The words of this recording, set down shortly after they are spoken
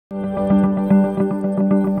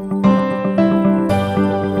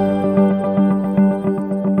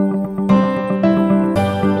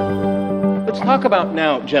talk about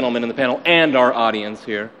now, gentlemen in the panel and our audience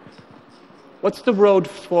here, what's the road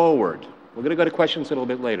forward? We're going to go to questions a little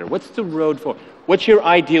bit later. What's the road forward? What's your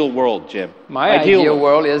ideal world, Jim? My ideal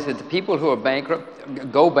world is that the people who are bankrupt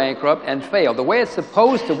go bankrupt and fail. The way it's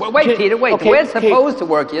supposed to work, Peter, wait. Okay, the way it's supposed to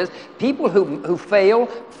work is people who fail,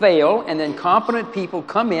 and then competent people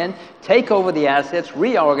come in, take over the assets,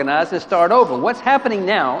 reorganize, and start over. What's happening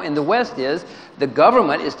now in the West is the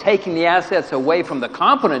government is taking the assets away from the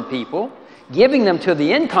competent people, giving them to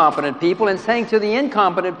the incompetent people, and saying to the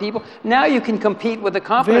incompetent people, now you can compete with the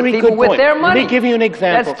competent people with their money. Let me give you an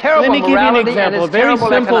example. That's terrible morality, and it's terrible a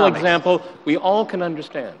very simple economics. example we all can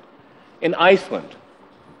understand. In Iceland,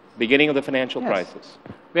 beginning of the financial crisis,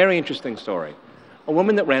 very interesting story. A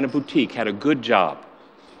woman that ran a boutique had a good job.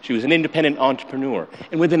 She was an independent entrepreneur.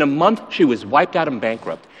 And within a month, she was wiped out and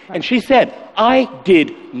bankrupt. Right. And she said, I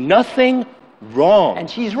did nothing wrong. And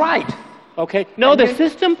she's right. Okay. No, the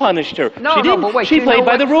system punished her. No, she didn't. But wait, she played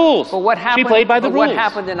by the rules. But what happened? She played by the rules. What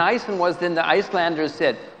happened in Iceland was then the Icelanders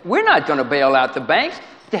said, "We're not going to bail out the banks.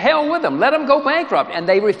 To hell with them. Let them go bankrupt." And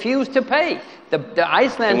they refused to pay. The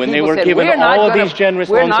Iceland people said, "We're not going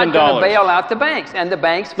to bail out the banks," and the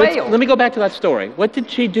banks failed. Let me go back to that story. What did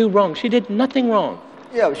she do wrong? She did nothing wrong.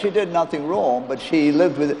 Yeah, she did nothing wrong, but she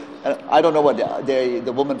lived with, I don't know what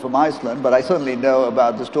the woman from Iceland, but I certainly know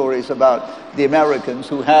about the stories about the Americans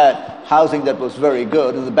who had housing that was very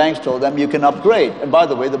good, and the banks told them, you can upgrade. And by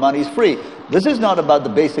the way, the money's free. This is not about the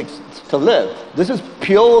basics to live. This is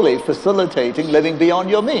purely facilitating living beyond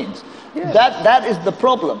your means. Yeah. That is the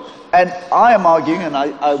problem. And I am arguing, and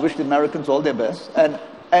I wish the Americans all their best, and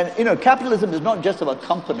you know, capitalism is not just about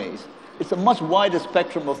companies. It's a much wider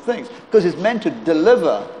spectrum of things, because it's meant to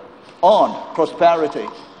deliver on prosperity.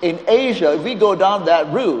 In Asia, if we go down that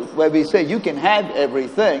route where we say you can have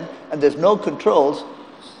everything and there's no controls,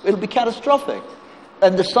 it'll be catastrophic.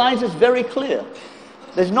 And the science is very clear.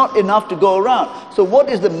 There's not enough to go around. So what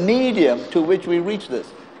is the medium to which we reach this?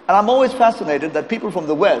 And I'm always fascinated that people from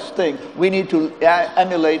the West think we need to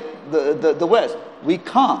emulate the West. We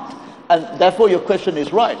can't. And therefore your question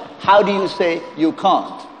is right. How do you say you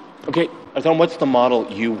can't? Okay, Artyom, what's the model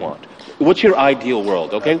you want? What's your ideal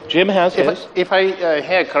world, okay? Jim has his. If I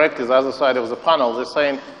hear correctly the other side of the panel, they're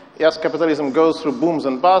saying, yes, capitalism goes through booms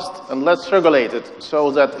and busts, and let's regulate it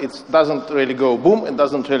so that it doesn't really go boom, it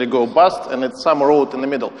doesn't really go bust, and it's some road in the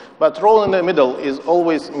middle. But road in the middle is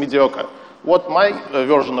always mediocre. What my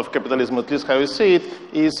version of capitalism, at least how I see it,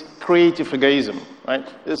 is creative egoism, right?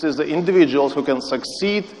 This is the individuals who can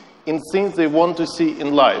succeed in things they want to see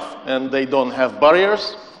in life, and they don't have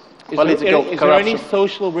barriers. Is there any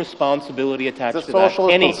social responsibility attached to that? The social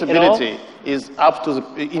responsibility is up to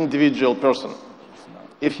the individual person.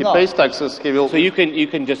 If he pays taxes, he will... So you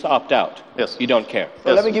can just opt out? Yes. You don't care?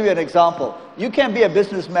 Well, let me give you an example. You can be a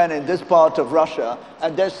businessman in this part of Russia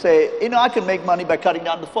and just say, you know, I can make money by cutting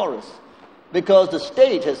down the forest, because the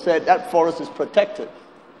state has said that forest is protected.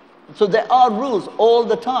 So there are rules all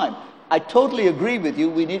the time. I totally agree with you,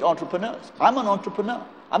 we need entrepreneurs. I'm an entrepreneur.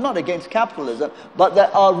 I'm not against capitalism, but there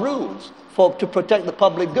are rules to protect the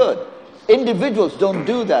public good. Individuals don't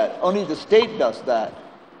do that, only the state does that.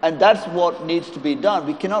 And that's what needs to be done.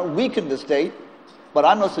 We cannot weaken the state, but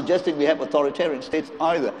I'm not suggesting we have authoritarian states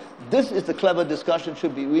either. This is the clever discussion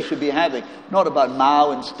we should be having, not about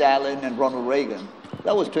Mao and Stalin and Ronald Reagan.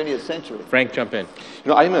 That was 20th century. Frank, jump in.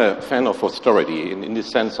 You know, I'm a fan of austerity. In this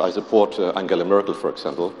sense, I support Angela Merkel, for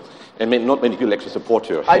example. And not many people actually support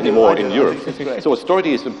her anymore in Europe. So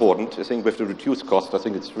austerity is important. I think we have to reduce costs. I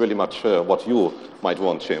think it's really much what you might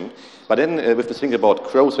want, Jim. But then we have to think about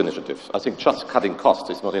growth initiatives. I think just cutting costs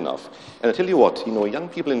is not enough. And I tell you what, you know, young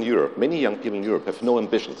people in Europe, many young people in Europe have no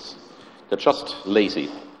ambitions. They're just lazy,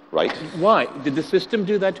 right? Why? Did the system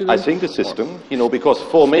do that to them? I think the system, you know, because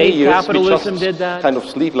for many years we just kind of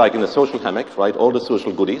sleep like in a social hammock, right? All the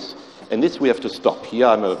social goodies. And this we have to stop. Here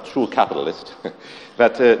I'm a true capitalist.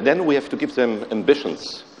 But then we have to give them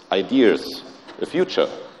ambitions, ideas, a future.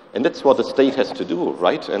 And that's what the state has to do,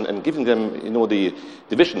 right? And giving them, you know, the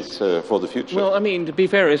visions for the future. Well, I mean, to be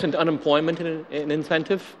fair, isn't unemployment an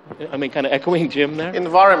incentive? I mean, kind of echoing Jim there.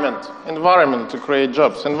 Environment to create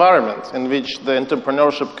jobs. Environment in which the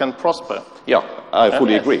entrepreneurship can prosper. Yeah, I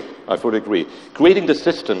fully agree. I fully agree. Creating the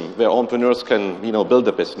system where entrepreneurs can, you know, build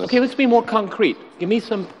a business. Okay, let's be more concrete. Give me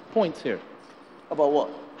some points here. About what?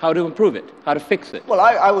 How to improve it, how to fix it. Well,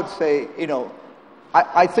 I would say, you know,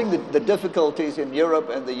 I think that the difficulties in Europe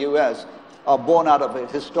and the US are born out of a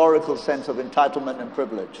historical sense of entitlement and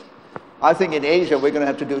privilege. I think in Asia we're going to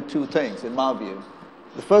have to do two things, in my view.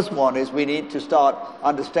 The first one is we need to start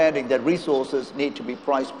understanding that resources need to be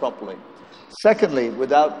priced properly. Secondly,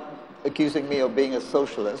 without accusing me of being a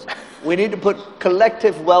socialist. We need to put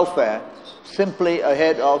collective welfare simply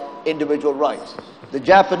ahead of individual rights. The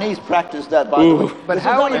Japanese practice that, by the way. But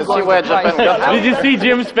how are you going to price? Did you see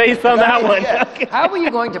Jim's face on that one? How are you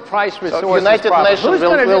going to price resources United properly? Nations Who's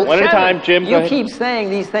going to do? One at a time, Jim. You keep saying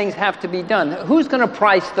these things have to be done. Who's going to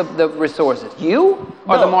price the resources? You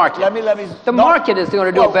or the market? The market is going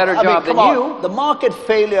to do a better job than you. The market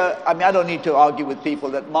failure, I mean, I don't need to argue with people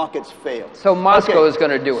that markets fail. So Moscow is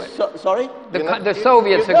going to do it. Sorry? The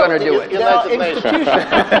Soviets are going to do it. There are institutions.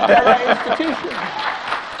 There are institutions.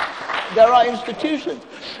 There are institutions.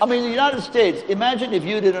 I mean, the United States, imagine if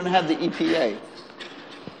you didn't have the EPA.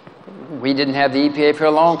 We didn't have the EPA for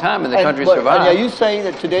a long time and the country survived. Are you saying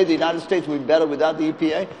that today the United States would be better without the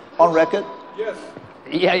EPA? On record? Yes.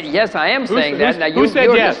 Yeah, yes, I am saying that. Now, who said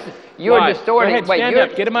yes? You're distorting. Go ahead, stand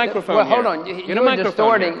up. Get a microphone. Well, hold on. You're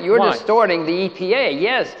distorting the EPA.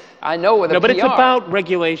 Yes, I know with the but it's about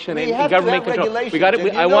regulation and government control.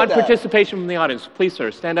 I want participation from the audience. Please,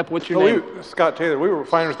 sir, stand up. What's your name? Scott Taylor. We were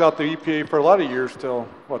refiners without the EPA for a lot of years till,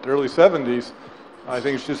 what, the early 70s. I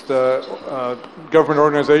think it's just a government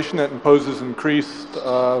organization that imposes increased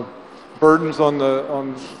burdens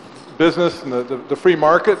on business and the free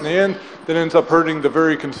market in the end, that ends up hurting the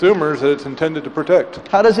very consumers that it's intended to protect.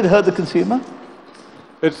 How does it hurt the consumer?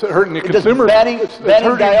 It's hurting the consumer. Banning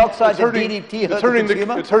dioxide and DDT hurt the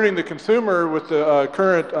consumer? It's hurting the consumer with the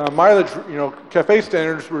current mileage, CAFE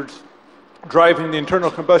standards, where it's driving the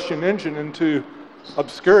internal combustion engine into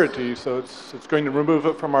obscurity. So it's going to remove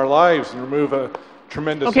it from our lives and remove a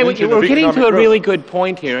tremendous engine of we're getting to a growth. really good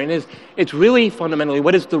point here, and it's really fundamentally,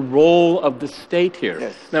 what is the role of the state here?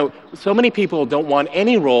 Yes. Now, so many people don't want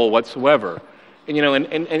any role whatsoever. And,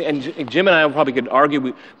 and Jim and I probably could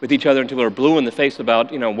argue with each other until we're blue in the face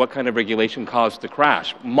about, what kind of regulation caused the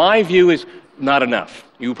crash. My view is not enough.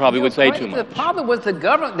 You probably would say too much. The problem was the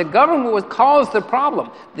government. The government caused the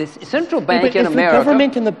problem. The central bank in America. The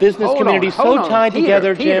government and the business community tied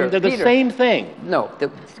together, Jim. They're the same thing. No,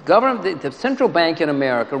 the central bank in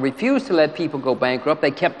America refused to let people go bankrupt.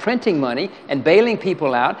 They kept printing money and bailing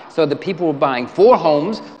people out, so that people were buying 4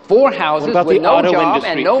 homes, 4 houses with no job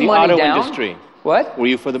and no money down. Industry. What? Were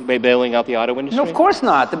you for bailing out the auto industry? No, of course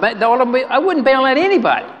not. I wouldn't bail out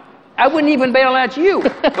anybody. I wouldn't even bail out you,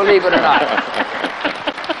 believe it or not.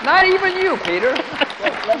 Not even you, Peter.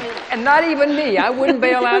 And not even me. I wouldn't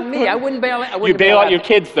bail out me. You bail out your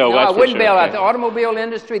kids, though. No, I wouldn't bail out the automobile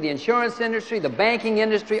industry, the insurance industry, the banking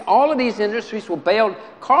industry. All of these industries were bailed.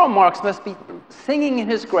 Karl Marx must be singing in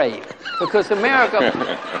his grave, because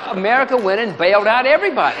America went and bailed out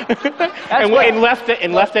everybody. And left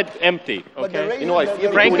it empty. Okay. I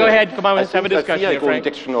fear Frank, go ahead. Come on, let's have a discussion. I fear a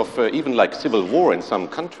direction of even like civil war in some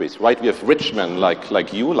countries, right? We have rich men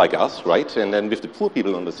like you, like us, right? And then we have the poor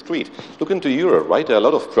people on the street. Look into Europe, right? There are a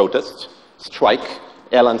lot of protests, strike,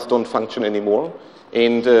 airlines don't function anymore.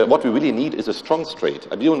 And what we really need is a strong state.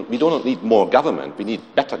 We don't need more government, we need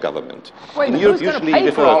better government. Wait, in Europe, usually who's going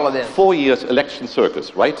to pay for all of this? 4 years election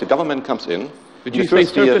circus, right? The government comes in. Did you say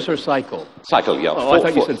circus or cycle? Cycle, yeah. Oh, I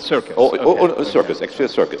thought you said circus. Circus, actually a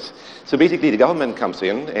circus. So basically the government comes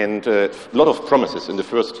in and a lot of promises in the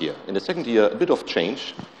first year. In the second year, a bit of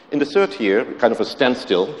change. In the third year, kind of a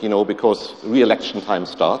standstill, because re-election time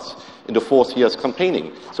starts. In the fourth year is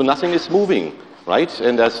campaigning. So nothing is moving, right?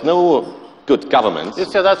 And there's no good government. You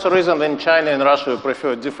say that's the reason in China and Russia we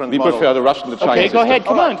prefer different model. We prefer the Russian, the Chinese Okay, go system. ahead.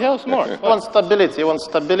 Come on, tell us more. You want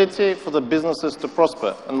stability for the businesses to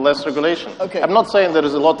prosper and less regulation. Okay. I'm not saying there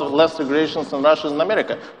is a lot of less regulations in Russia and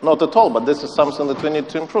America. Not at all, but this is something that we need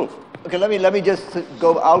to improve. Okay, let me just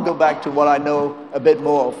I'll go back to what I know a bit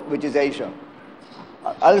more of, which is Asia.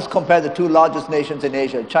 I'll just compare the 2 largest nations in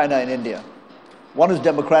Asia, China and India. One is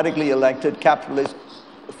democratically elected, capitalist,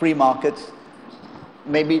 free markets,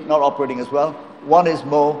 maybe not operating as well. One is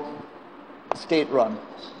more state-run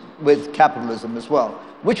with capitalism as well.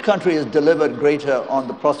 Which country has delivered greater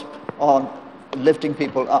on lifting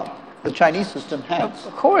people up? The Chinese system has.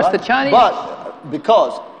 Of course, right? The Chinese. But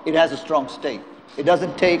because it has a strong state, it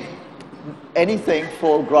doesn't take anything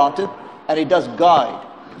for granted, and it does guide.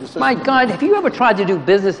 My God, have you ever tried to do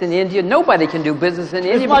business in India? Nobody can do business in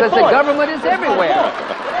India because the government is everywhere.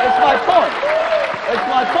 That's my point. That's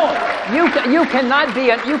my point. You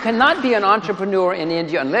cannot be an entrepreneur in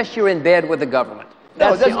India unless you're in bed with the government.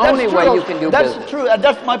 That's the only way you can do business. That's true, and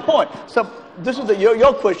that's my point. So this is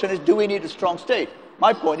your question is, do we need a strong state?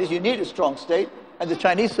 My point is, you need a strong state, and the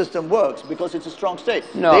Chinese system works because it's a strong state.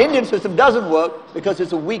 No. The Indian system doesn't work because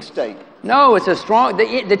it's a weak state. No, it's a strong.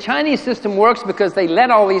 The Chinese system works because they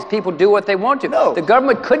let all these people do what they want to. No. The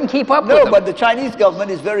government couldn't keep up with them. No, but the Chinese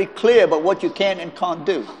government is very clear about what you can and can't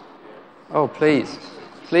do. Oh, please.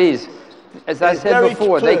 Please. As I said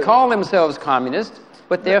before, they call themselves communists,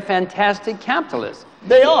 but they're fantastic capitalists.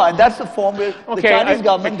 They are, and that's the form where the Chinese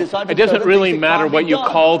government decided. It doesn't really matter what you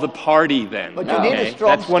call the party then. But you need a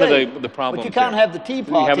strong That's one of the problems. But you can't have the Tea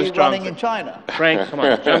Party running in China. Frank, come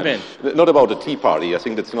on, jump in. Not about the Tea Party. I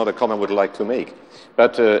think that's not a comment I would like to make.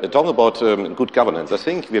 But talking about good governance, I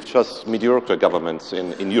think we have just mediocre governments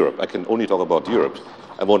in Europe. I can only talk about Europe.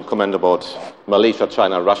 I won't comment about Malaysia,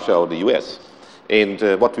 China, Russia, or the US. And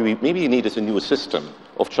what we maybe need is a new system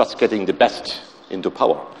of just getting the best into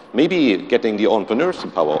power. Maybe getting the entrepreneurs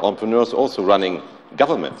in power, entrepreneurs also running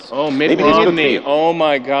governments. Oh, Mitt Romney. Oh,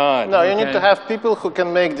 my God. No, you need to have people who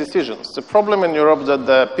can make decisions. The problem in Europe is that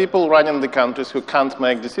the people running the countries who can't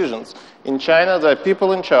make decisions. In China, there are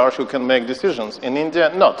people in charge who can make decisions. In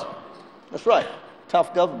India, not. That's right.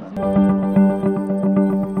 Tough government.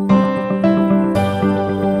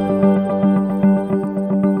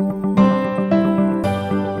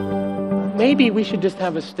 Maybe we should just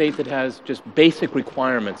have a state that has just basic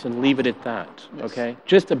requirements and leave it at that, okay?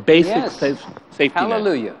 Just a basic safety net.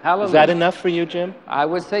 Hallelujah. Hallelujah. Is that enough for you, Jim? I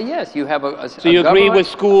would say yes. You have So you agree with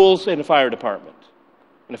schools and the fire department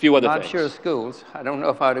and a few other things? Not sure schools. I don't know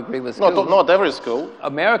if I'd agree with schools. Not every school.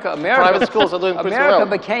 Private schools are doing pretty well.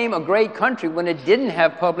 America became a great country when it didn't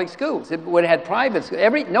have public schools. When it had private schools.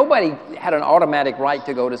 Nobody had an automatic right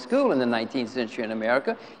to go to school in the 19th century in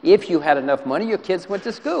America. If you had enough money, your kids went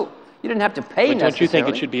to school. You didn't have to pay necessarily. But don't you think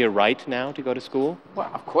it should be a right now to go to school? Well,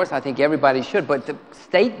 of course, I think everybody should. But the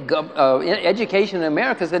state education in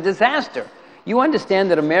America is a disaster. You understand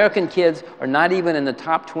that American kids are not even in the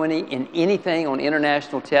top 20 in anything on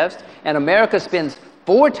international tests, and America spends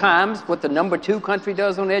 4 times what the #2 country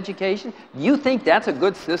does on education? You think that's a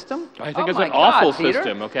good system? I think it's an awful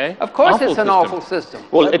system, okay? Of course it's an awful system.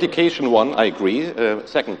 Well, education, one, I agree.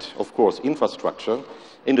 Second, of course, infrastructure.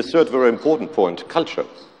 And the third very important point, culture.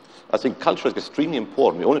 I think culture is extremely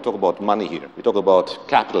important. We only talk about money here. We talk about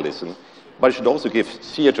capitalism. But we should also give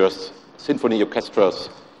theaters, symphony orchestras,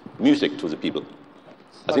 music to the people.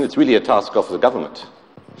 I think it's really a task of the government.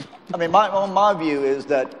 I mean, my view is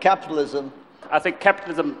that capitalism... I think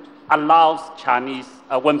capitalism allows Chinese,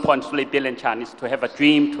 1.3 billion Chinese, to have a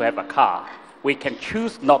dream, to have a car. We can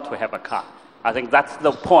choose not to have a car. I think that's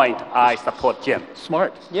the point I support Jim.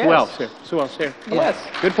 Smart. Yes. Who else here? Who else here? Yes.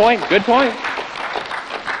 Good point. Good point.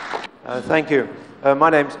 Thank you. My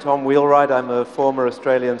name's Tom Wheelwright. I'm a former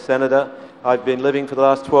Australian senator. I've been living for the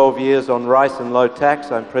last 12 years on rice and low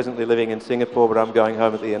tax. I'm presently living in Singapore, but I'm going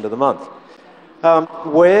home at the end of the month.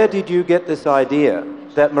 Where did you get this idea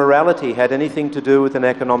that morality had anything to do with an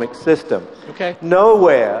economic system? Okay.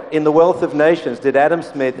 Nowhere in The Wealth of Nations did Adam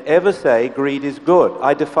Smith ever say greed is good.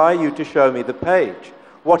 I defy you to show me the page.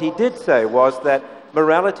 What he did say was that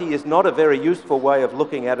morality is not a very useful way of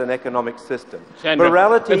looking at an economic system. Chandran,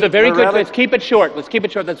 morality that's a very good. Let's keep it short. Let's keep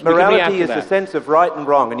it short. That's morality is the sense of right and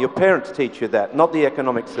wrong, and your parents teach you that, not the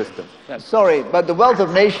economic system. Yes. Sorry, but The Wealth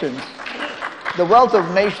of Nations, The Wealth of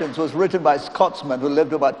Nations was written by a Scotsman who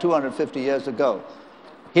lived about 250 years ago.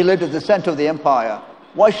 He lived at the center of the empire.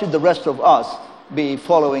 Why should the rest of us be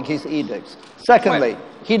following his edicts? Secondly,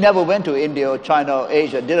 he never went to India or China or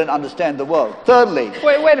Asia, didn't understand the world. Thirdly...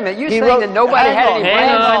 Wait a minute. You're saying that nobody had any...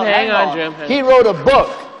 Hang on, Jim. He wrote a book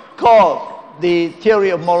called The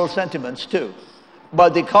Theory of Moral Sentiments, too.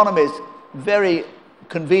 But the economists very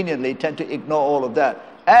conveniently tend to ignore all of that.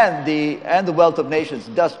 And the Wealth of Nations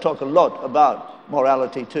does talk a lot about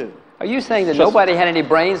morality, too. Are you saying that nobody had any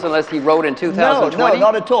brains unless he wrote in 2020? No,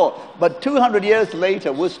 not at all. But 200 years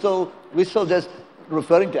later, we're still just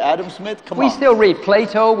referring to Adam Smith? Come on. We still read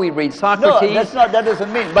Plato, we read Socrates. No, that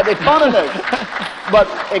doesn't mean. But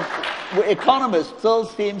economists still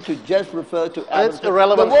seem to just refer to Adam Smith.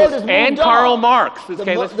 Irrelevant. And Karl Marx.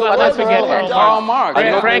 Okay, let's not forget Karl Marx.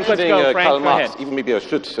 Frank, let's go. Frank, Karl go Marx. ahead. Even maybe I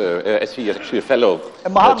should, as he is actually a fellow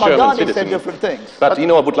Mahatma German Gandhi citizen. said different things. But, you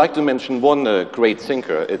know, I would like to mention one great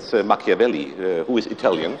thinker. It's Machiavelli, who is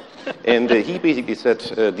Italian. And he basically said,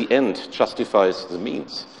 the end justifies the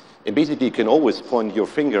means. And basically, you can always point your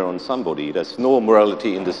finger on somebody. There's no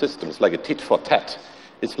morality in the system. It's like a tit for tat.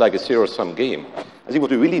 It's like a zero-sum game. I think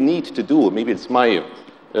what we really need to do, maybe it's my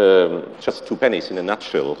just 2 pennies in a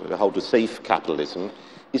nutshell, how to save capitalism,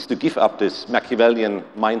 is to give up this Machiavellian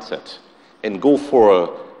mindset and go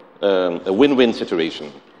for a win-win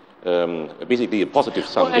situation. Basically a positive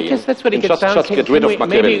sum game. I guess that's what it gets down to. Just get rid of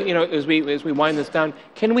Machiavelli. Maybe, you know, as we wind this down,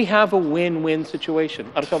 can we have a win-win situation?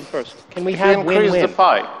 Artyom first. Can we have win-win?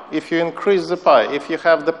 If you increase the pie, if you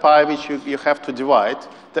have the pie which you have to divide,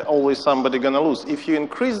 there's always somebody going to lose. If you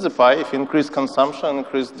increase the pie, if you increase consumption,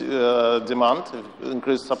 increase demand,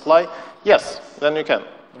 increase supply, yes, then you can.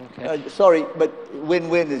 Okay. Sorry, but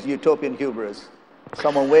win-win is utopian hubris.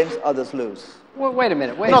 Someone wins, others lose. Well, wait a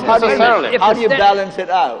minute. Not necessarily. How do you balance it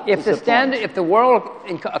out? If the world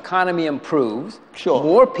economy improves, Sure.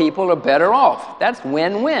 more people are better off. That's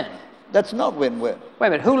win-win. That's not win-win. Wait a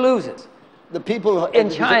minute. Who loses? The people In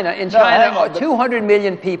China, hang on, 200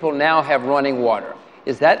 million people now have running water.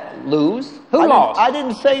 Is that lose? Who lost? I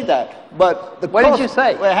didn't say that, but the What cost, did you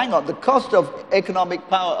say? Well, hang on. The cost of economic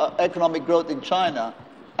growth in China,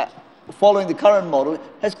 following the current model,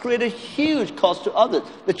 has created a huge cost to others.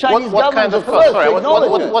 The Chinese What government kind of is the costs? first Sorry, to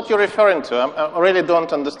acknowledge it. what you're referring to? I really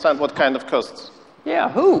don't understand what kind of costs. Yeah,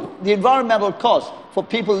 who? The environmental cost for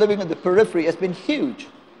people living on the periphery has been huge.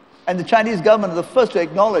 And the Chinese government is the first to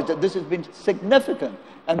acknowledge that this has been significant.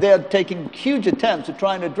 And they are taking huge attempts to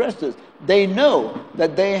try and address this. They know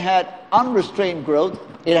that they had unrestrained growth.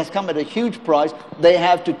 It has come at a huge price. They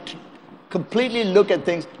have to completely look at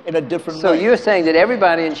things in a different way. So you're saying that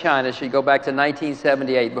everybody in China should go back to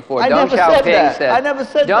 1978 before Deng never said Xiaoping that. said. I never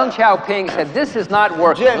said Deng that. Xiaoping said, this is not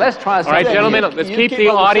working. Jim. Let's try All something. right, gentlemen, You- let's you keep keep the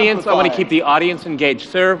audience. I want to oversimplifying. keep the audience engaged.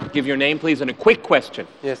 Sir, give your name, please, and a quick question.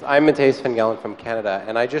 Yes, I'm Matthias Van Galen from Canada,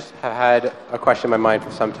 and I just have had a question in my mind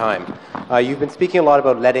for some time. You've been speaking a lot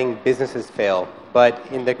about letting businesses fail, but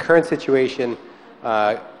in the current situation,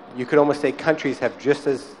 you could almost say countries have just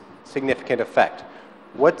as significant effect.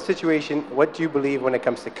 What do you believe when it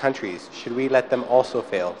comes to countries? Should we let them also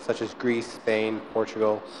fail, such as Greece, Spain,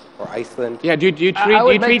 Portugal, or Iceland? Yeah, do you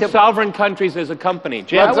treat sovereign countries as a company?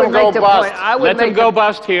 Jim? I would make the point. Let them go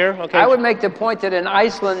bust here. Okay. I would make the point that in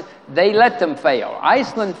Iceland, they let them fail.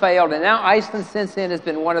 Iceland failed, and now Iceland since then has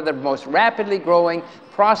been one of the most rapidly growing,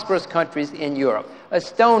 prosperous countries in Europe.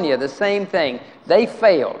 Estonia, the same thing. They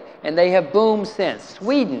failed, and they have boomed since.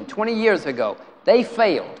 Sweden, 20 years ago, they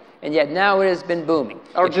failed. And yet now it has been booming.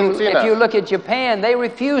 Argentina. If you look at Japan, they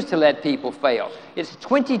refuse to let people fail. It's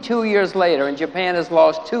 22 years later, and Japan has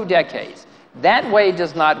lost 2 decades. That way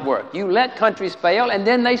does not work. You let countries fail, and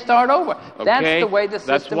then they start over. Okay. That's the way the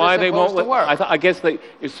system That's why is they supposed won't to work. I guess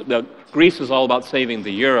Greece is all about saving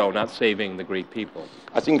the euro, not saving the Greek people.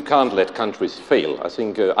 I think you can't let countries fail. I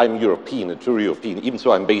think I'm European, a true European, even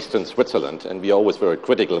so I'm based in Switzerland, and we are always very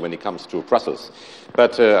critical when it comes to Brussels.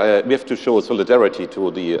 But we have to show solidarity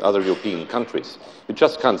to the other European countries. You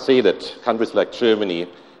just can't say that countries like Germany,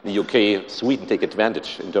 the UK, Sweden take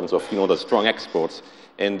advantage in terms of the strong exports,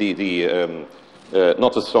 and the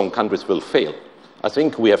not so strong countries will fail. I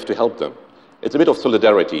think we have to help them. It's a bit of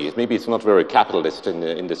solidarity. Maybe it's not very capitalist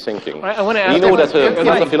in the thinking. I want to ask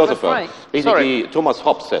There's a philosopher. Frank. Basically, Thomas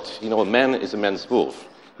Hobbes said, a man is a man's wolf.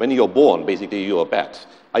 When you're born, basically, you're a bat.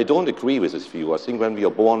 I don't agree with this view. I think when we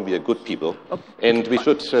are born, we are good people, and we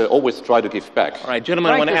should always try to give back. All right,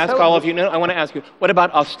 gentlemen, I want to ask all of you. I want to ask you, what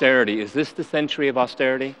about austerity? Is this the century of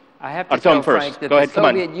austerity? I have to Artyom tell first. Frank that Go ahead, the come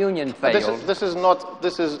on. Soviet Union failed. This is not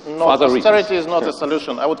other austerity reasons. is not a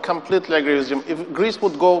solution. I would completely agree with Jim. If Greece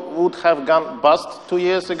would have gone bust 2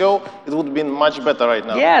 years ago, it would have been much better right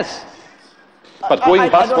now. Yes. But going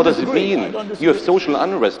bust, what does it disagree. I mean? don't You have disagree. social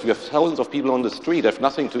unrest, you have thousands of people on the street, have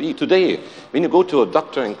nothing to eat. Today, when you go to a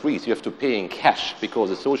doctor in Greece, you have to pay in cash because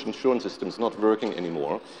the social insurance system is not working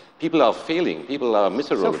anymore. People are failing, people are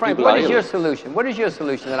miserable. So, Frank, people what are is your ill. solution? What is your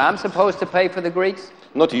solution? That I'm supposed to pay for the Greeks?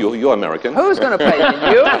 Not you, you're American. Who's going to pay it?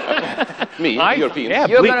 You? Me, Europeans. Yeah,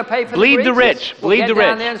 You're going to pay for bleed the the Greeks? rich. We'll Bleed get the down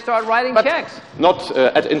rich. there and start writing checks. Not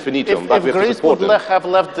ad infinitum, but we If have to Greece support would them. have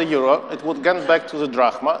left the euro, it would gone back to the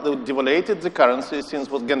drachma. They would devaluated the currency since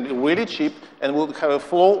it was going to be really cheap, and would have a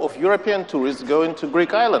flow of European tourists going to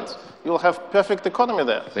Greek islands. You'll have perfect economy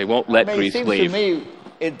there. They won't let Greece It seems leave. to me,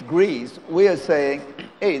 in Greece, we are saying,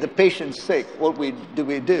 hey, the patient's sick. What do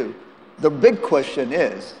we do? The big question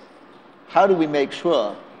is, how do we make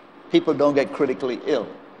sure people don't get critically ill?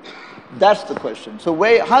 That's the question. So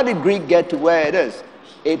how did Greece get to where it is?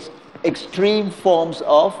 It's extreme forms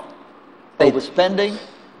of overspending,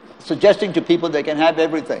 suggesting to people they can have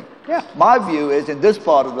everything. Yeah. My view is, in this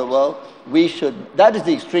part of the world, that is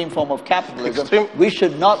the extreme form of capitalism. We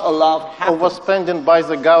should not allow happen. Overspending by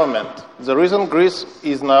the government. The reason Greece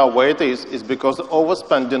is now where it is because of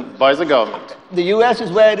overspending by the government. The U.S.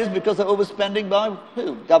 is where it is because of overspending by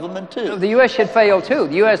who? Government too. The U.S. should fail, too.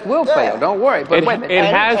 The U.S. will fail. Don't worry. But wait a minute. It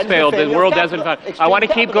has and failed. The failure world of doesn't. capital- I want to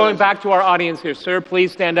extreme keep going capitalism. back to our audience here. Sir,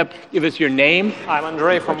 please stand up. Give us your name. I'm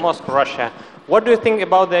Andrei from Moscow, Russia. What do you think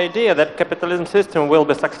about the idea that capitalism system will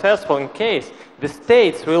be successful in case the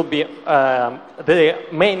states will be the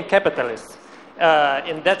main capitalists?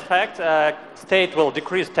 In that fact, state will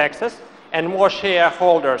decrease taxes and more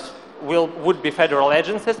shareholders would be federal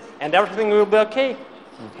agencies and everything will be okay.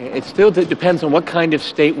 Okay. It still depends on what kind of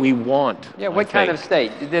state we want. Yeah, what kind of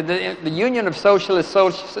state? The Union of Socialist,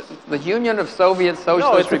 the Union of Soviet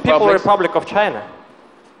Socialist No, it's the People's Republic of China.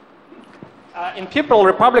 In People's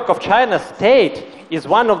Republic of China, state is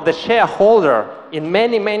one of the shareholder in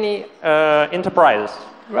many enterprises.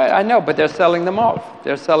 Right, I know, but they're selling them off.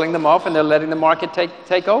 They're selling them off, and they're letting the market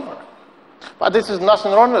take over. But this is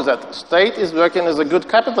nothing wrong with that. State is working as a good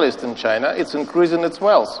capitalist in China. It's increasing its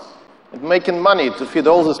wealth. It's making money to feed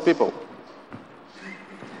all these people.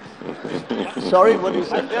 Sorry, what did you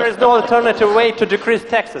say? There is no alternative way to decrease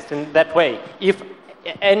taxes in that way. If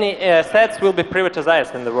any assets will be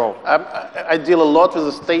privatized in the world. I deal a lot with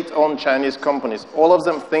the state-owned Chinese companies. All of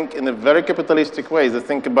them think in a very capitalistic way. They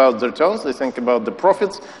think about the returns, they think about the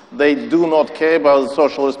profits. They do not care about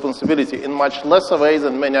social responsibility in much less a way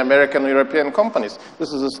than many American and European companies.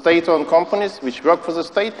 This is a state-owned companies which work for the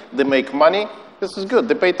state. They make money. This is good.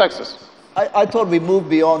 They pay taxes. I thought we moved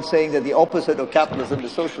beyond saying that the opposite of capitalism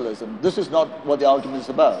is socialism. This is not what the argument is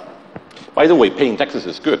about. By the way, paying taxes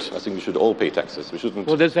is good. I think we should all pay taxes. We shouldn't.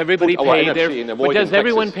 Well, does everybody pay their? But does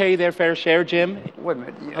everyone pay their fair share, Jim? Wait a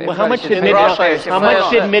minute. Well, how much did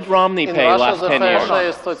Mitt Romney pay last 10 years? Russia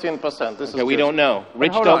is 13%. This is we don't know.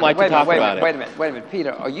 Rich Hold don't on. like to talk about it. Wait a minute,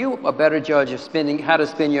 Peter. Are you a better judge of how to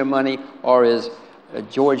spend your money, or is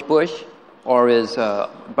George Bush, or is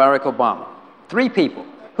Barack Obama? Three people.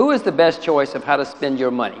 Who is the best choice of how to spend your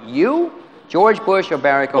money? You, George Bush, or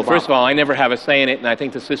Barack Obama? Well, first of all, I never have a say in it, and I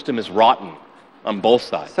think the system is rotten on both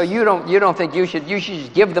sides. So you don't think you should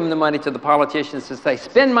just give them the money to the politicians to say,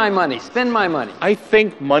 spend my money, spend my money? I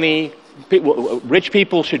think rich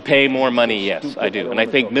people should pay more money, yes, I do. And I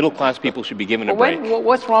think middle-class people should be given a break.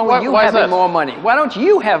 What's wrong with you having more money? Why don't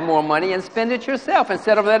you have more money and spend it yourself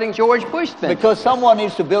instead of letting George Bush spend it? Because someone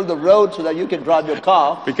needs to build the road so that you can drive your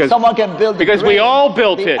car. Someone can build the Because we all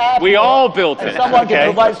built it. We all built it. Someone can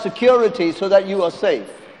provide security so that you are safe.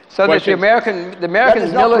 So that the American that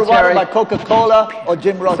is not military, by Coca-Cola or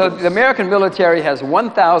Jim Rogers. So the American military has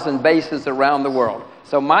 1,000 bases around the world.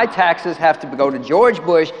 So my taxes have to go to George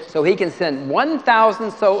Bush so he can send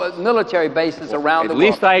 1,000 military bases around the world. At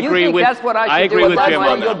least I agree with. That's what I should do with Jim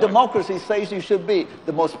on that. Your democracy says you should be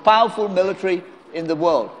the most powerful military in the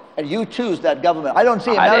world. And you choose that government. I don't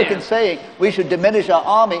see Americans saying we should diminish our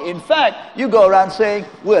army. In fact, you go around saying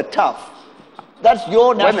we're tough. That's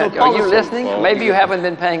your national policy. Are you listening? Well, maybe you haven't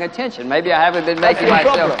been paying attention. Maybe I haven't been making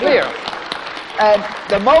myself clear. And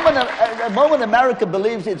the moment America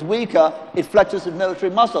believes it's weaker, it flexes its military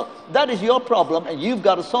muscle. That is your problem, and you've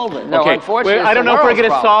got to solve it. No, unfortunately, I don't know if we're going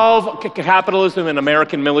to solve capitalism and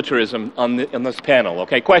American militarism on this panel.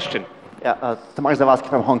 Okay, question. Yeah, Tamar Zavasky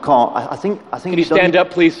from Hong Kong. I think. Can you stand up,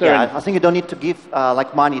 please, sir? Yeah, I think you don't need to give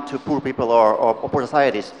money to poor people or poor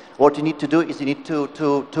societies. What you need to do is you need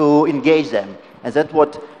to engage them, and that's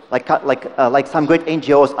what like some great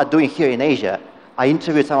NGOs are doing here in Asia. I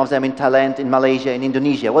interviewed some of them in Thailand, in Malaysia, in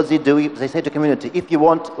Indonesia. What they do? They say to the community, if you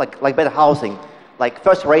want like better housing,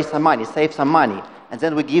 first raise some money, save some money, and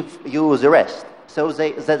then we give you the rest. So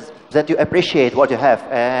that you appreciate what you have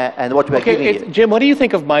and what we are giving you. Jim, what do you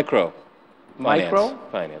think of micro?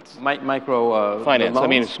 Finance. Micro finance. loans? I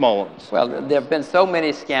mean, small ones. Well, there have been so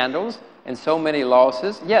many scandals and so many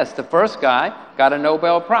losses. Yes, the first guy got a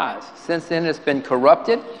Nobel Prize. Since then, it's been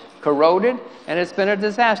corrupted, corroded, and it's been a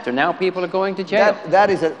disaster. Now people are going to jail.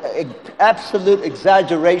 That is an absolute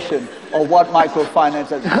exaggeration of what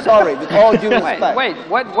microfinance is. Sorry, with all due respect. Wait,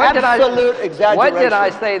 what did I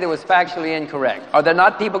say that was factually incorrect? Are there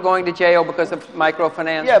not people going to jail because of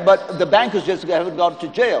microfinance? Yeah, but the bankers just haven't gone to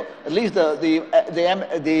jail. At least the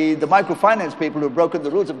microfinance people who have broken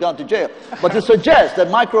the rules have gone to jail. But to suggest that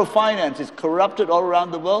microfinance is corrupted all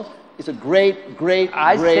around the world, it's a great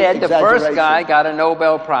I said the first guy got a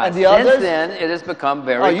Nobel Prize. And the others? Since then, it has become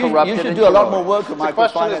very corrupted. You should do a lot more work on microfinance. The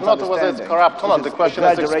question is not whether it's corrupt or not. The question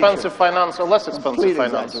is expensive finance or less expensive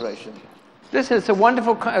finance. This is a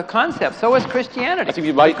wonderful concept. So is Christianity. I think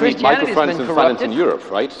we might need microfinance and finance in Europe,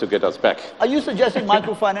 right, to get us back. Are you suggesting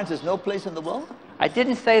microfinance has no place in the world? I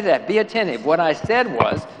didn't say that. Be attentive. What I said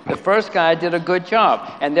was the first guy did a good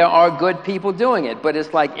job, and there are good people doing it. But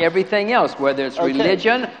it's like everything else, whether it's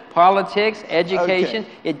religion, politics, education,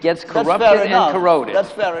 it gets corrupted and corroded.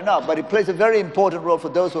 That's fair enough, but it plays a very important role for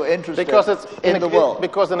those who are interested in the world.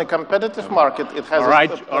 Because in a competitive market, it has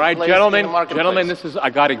all right, gentlemen, I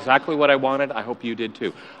got exactly what I wanted. I hope you did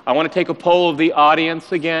too. I want to take a poll of the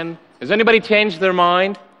audience again. Has anybody changed their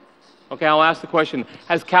mind? Okay, I'll ask the question.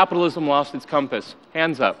 Has capitalism lost its compass?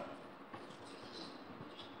 Hands up.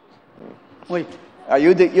 Wait.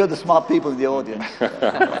 You're the smart people in the audience.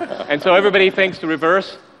 And so everybody thinks the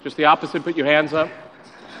reverse? Just the opposite? Put your hands up.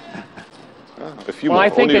 A few well, more. I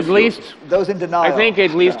think at least those in denial. I think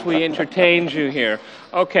at least we entertained you here.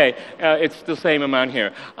 Okay, it's the same amount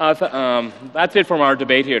here. That's it from our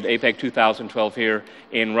debate here at APEC 2012 here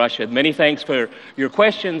in Russia. Many thanks for your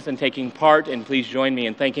questions and taking part, and please join me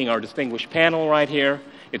in thanking our distinguished panel right here.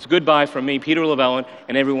 It's goodbye from me, Peter Lavelle,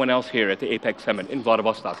 and everyone else here at the APEC Summit in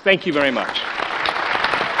Vladivostok. Thank you very much.